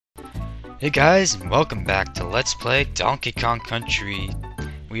Hey guys, and welcome back to Let's Play Donkey Kong Country.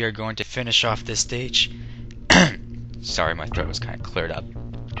 We are going to finish off this stage. Sorry, my throat was kind of cleared up.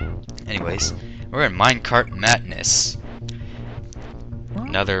 Anyways, we're in Minecart Madness.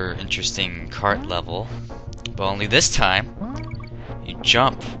 Another interesting cart level. But only this time, you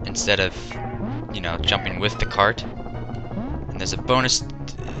jump instead of, jumping with the cart. And there's a bonus...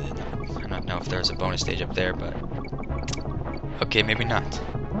 I don't know if there's a bonus stage up there, but... Okay, maybe not.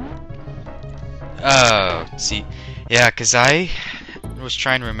 Oh, see, yeah, because I was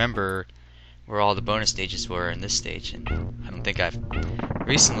trying to remember where all the bonus stages were in this stage, and I don't think I've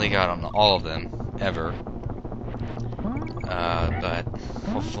recently got on all of them, ever. But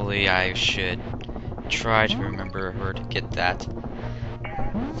hopefully I should try to remember where to get that. So,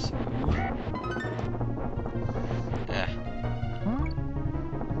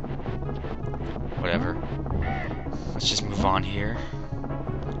 whatever. Let's just move on here.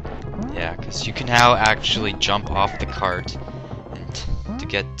 Yeah, because you can now actually jump off the cart and to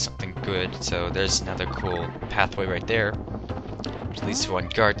get something good. So there's another cool pathway right there, which leads to one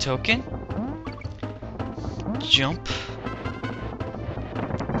guard token. Jump.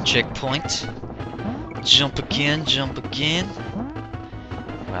 Checkpoint. Jump again, jump again.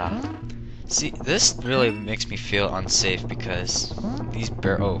 Wow. See, this really makes me feel unsafe because these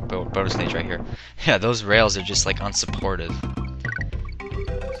bonus stage right here. Yeah, those rails are just like unsupportive.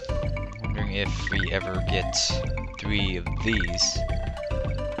 If we ever get 3 of these.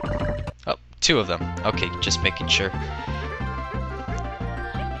 Oh, 2 of them. Okay, just making sure.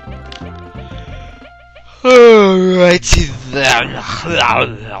 Alrighty then.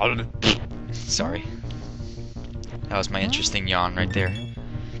 Sorry. That was my interesting yawn right there.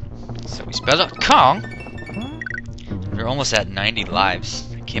 So we spelled out Kong. We're almost at 90 lives.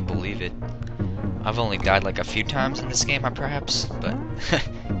 I can't believe it. I've only died like a few times in this game, perhaps, but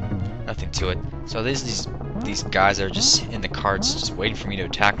nothing to it. So there's these guys that are just in the carts, just waiting for me to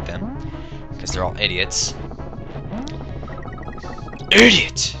attack them, because they're all idiots.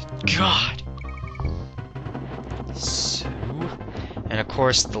 Idiot! God! So, and of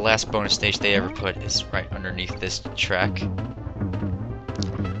course, the last bonus stage they ever put is right underneath this track.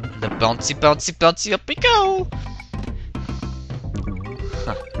 The bouncy, bouncy, bouncy, up we go!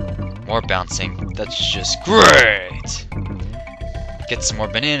 Huh. More bouncing. That's just great! Get some more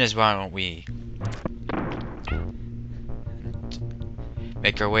bananas, why don't we?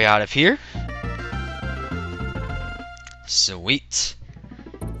 Make our way out of here. Sweet.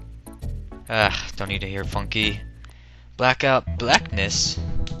 Don't need to hear funky. Blackout blackness.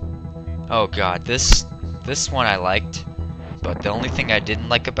 Oh god, this one I liked, but the only thing I didn't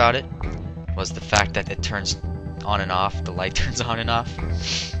like about it was the fact that it turns on and off. The light turns on and off.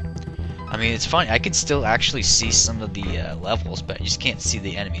 I mean, it's funny. I can still actually see some of the levels, but you just can't see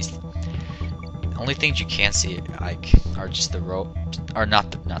the enemies. The only things you can see like are just the ropes, or not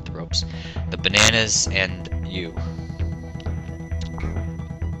the ropes, the bananas and you.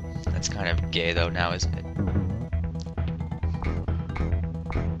 That's kind of gay though now, isn't it?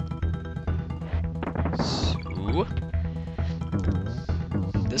 So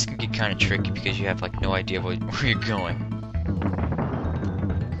this can get kind of tricky because you have like no idea where you're going.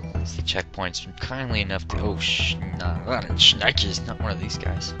 The checkpoints kindly enough to Schneikers, not one of these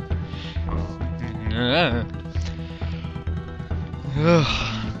guys. Yeah,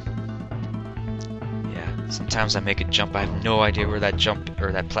 sometimes I make a jump, I have no idea where that jump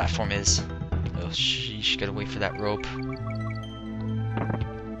or that platform is. Oh sheesh, gotta wait for that rope.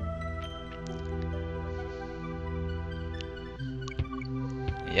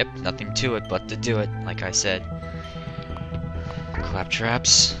 Yep, nothing to it but to do it, like I said.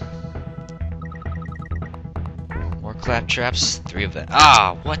 Claptraps. More claptraps. 3 of them.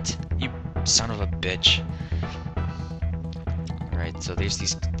 Ah, what? You son of a bitch. Alright, so there's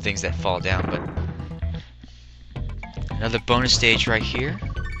these things that fall down, but another bonus stage right here.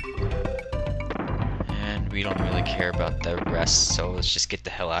 And we don't really care about the rest, so let's just get the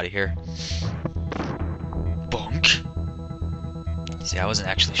hell out of here. Bonk. See, I wasn't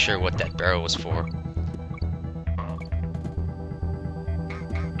actually sure what that barrel was for.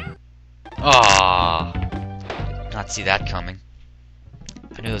 Ah, not see that coming.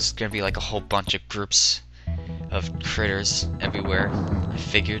 I knew there was gonna be like a whole bunch of groups of critters everywhere. I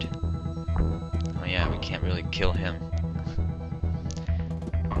figured. Oh yeah, we can't really kill him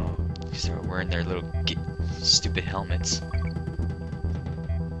because they're wearing their little stupid helmets.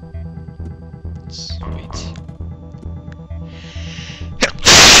 Sweet.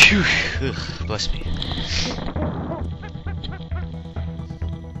 Ugh, bless me.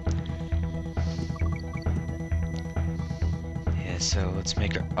 so let's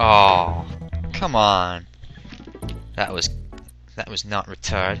make her. Oh, come on. That was not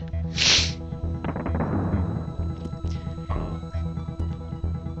retard.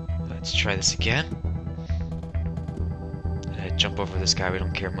 Let's try this again. Jump over this guy, we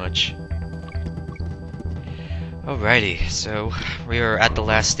don't care much. Alrighty, so we are at the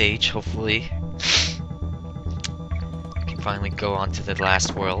last stage, hopefully. We can finally go on to the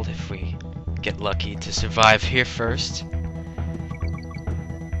last world if we get lucky to survive here first.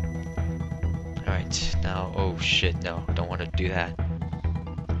 Alright, now, oh shit, no, don't want to do that.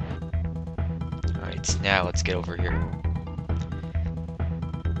 Alright, now let's get over here.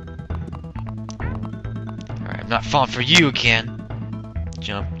 Alright, I'm not falling for you again!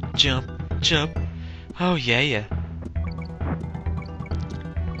 Jump, jump, jump! Oh yeah.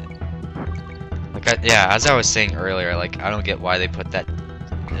 Like, yeah, as I was saying earlier, like, I don't get why they put that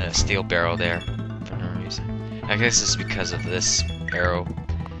steel barrel there for no reason. I guess it's because of this arrow.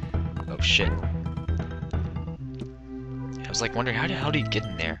 Oh shit. I was like wondering, how do you get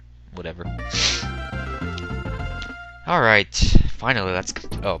in there? Whatever. Alright, finally, that's...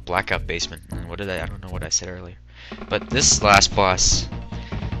 Oh, blackout basement. What did I don't know what I said earlier. But this last boss...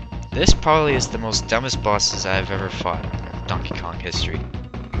 This probably is the most dumbest bosses I've ever fought in Donkey Kong history.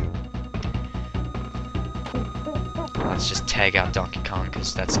 Let's just tag out Donkey Kong,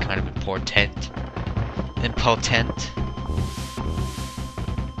 because that's kind of important. Impotent.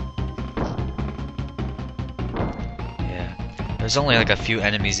 Yeah. There's only like a few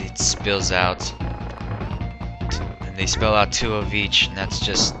enemies it spills out. And they spill out 2 of each, and that's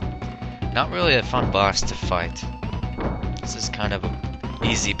just not really a fun boss to fight. This is kind of a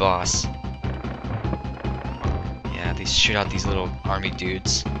easy boss. Yeah, they shoot out these little army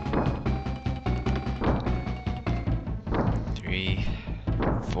dudes. 3,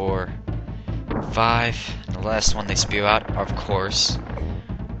 4, 5. And the last one they spew out, of course,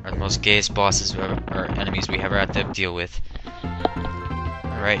 are the most gayest bosses or enemies we ever had to deal with.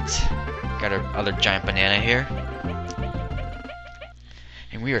 Alright, got our other giant banana here.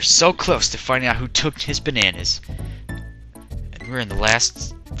 And we are so close to finding out who took his bananas. We're in the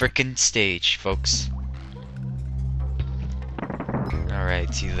last frickin' stage, folks.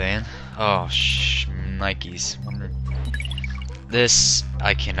 Alrighty then. Oh, Nikes. This,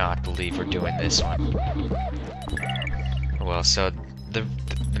 I cannot believe we're doing this one. Well, so the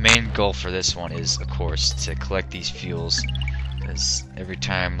main goal for this one is, of course, to collect these fuels. Because every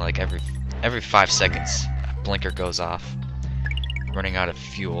time, like every 5 seconds, a blinker goes off, running out of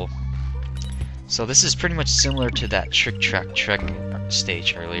fuel. So this is pretty much similar to that trick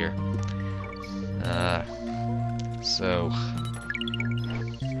stage earlier. So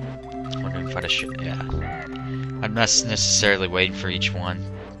wondering if I should, yeah. I'm not necessarily waiting for each one.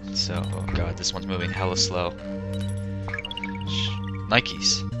 So, oh god, this one's moving hella slow.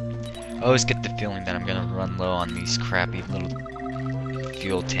 Nikes. I always get the feeling that I'm gonna run low on these crappy little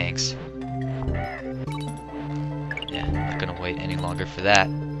fuel tanks. Yeah, I'm not gonna wait any longer for that.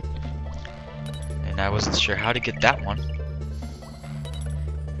 And I wasn't sure how to get that one.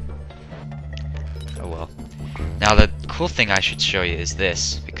 Oh well. Now the cool thing I should show you is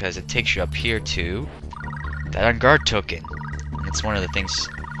this, because it takes you up here to that on guard token. And it's one of the things,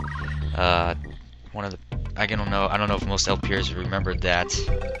 I don't know if most LPers remembered that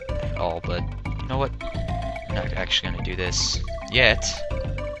at all, but you know what? I'm not actually gonna do this yet.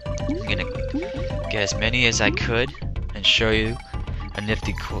 I'm gonna get as many as I could and show you a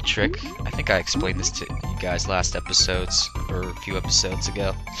nifty cool trick. I think I explained this to you guys last episodes, or a few episodes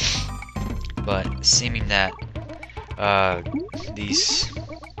ago. But seeming that these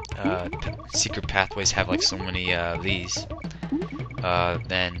secret pathways have like so many of these,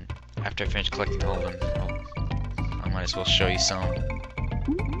 then after I finish collecting all of them, I might as well show you some.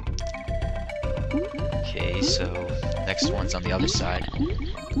 Okay, so next one's on the other side.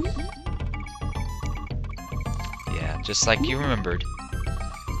 Yeah, just like you remembered.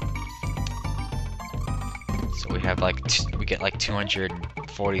 So we have like we get like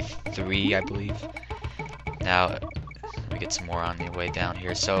 243, I believe. Now we get some more on the way down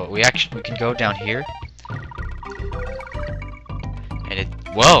here. So we can go down here, and it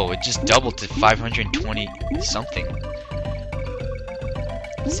just doubled to 520 something.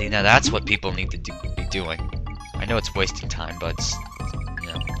 See, now that's what people need to be doing. I know it's wasting time, but it's,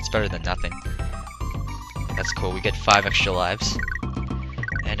 it's better than nothing. That's cool. We get 5 extra lives.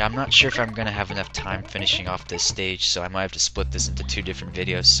 And I'm not sure if I'm gonna have enough time finishing off this stage, so I might have to split this into 2 different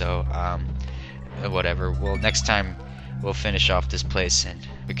videos, so whatever. Well, next time we'll finish off this place and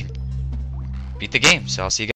we can beat the game, so I'll see you guys.